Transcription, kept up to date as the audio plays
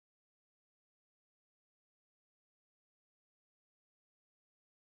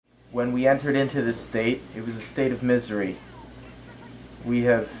When we entered into this state, it was a state of misery. We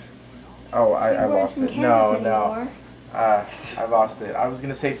have... Oh, I lost it. No. I lost it. I was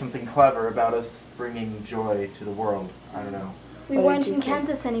going to say something clever about us bringing joy to the world. I don't know. We weren't in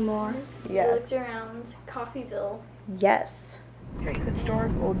Kansas anymore. Yes. We looked around Coffeyville. Yes. Great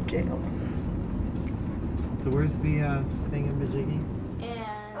historic old jail. So where's the thing in Majiggy? And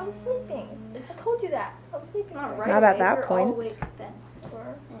I was sleeping. I told you that. I was sleeping. not right Not at away. that We were point. all awake then.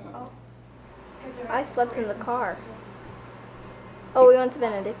 I slept in the car. Oh, we went to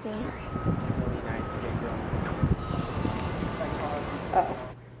Benedictine.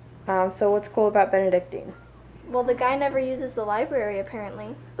 So what's cool about Benedictine? Well, the guy never uses the library,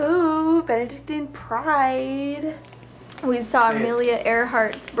 apparently. Ooh, Benedictine pride. We saw Amelia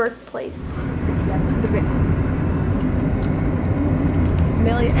Earhart's birthplace.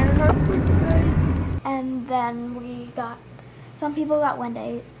 Amelia Earhart birthplace. And then some people got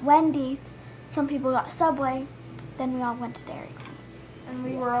Wendy's, some people got Subway, then we all went to Dairy Queen. And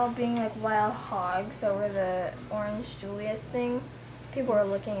we were all being like wild hogs over the Orange Julius thing. People were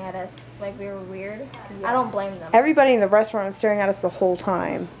looking at us like we were weird. I don't blame them. Everybody in the restaurant was staring at us the whole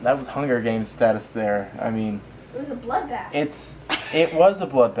time. That was Hunger Games status there. I mean... It was a bloodbath. It was a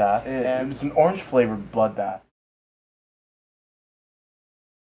bloodbath. It was an orange-flavored bloodbath.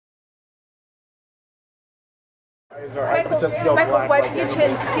 Michael, wipe your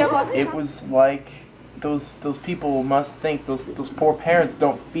chin. It was like those people must think those poor parents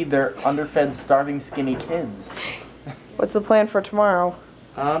don't feed their underfed, starving, skinny kids. What's the plan for tomorrow?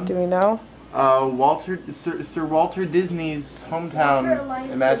 Do we know? Sir Walter Disney's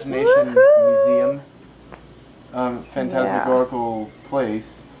hometown imagination Woohoo! museum, phantasmagorical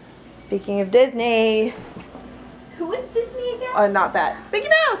place. Speaking of Disney. Who is Disney again? Not that. Mickey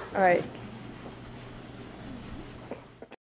Mouse! All right.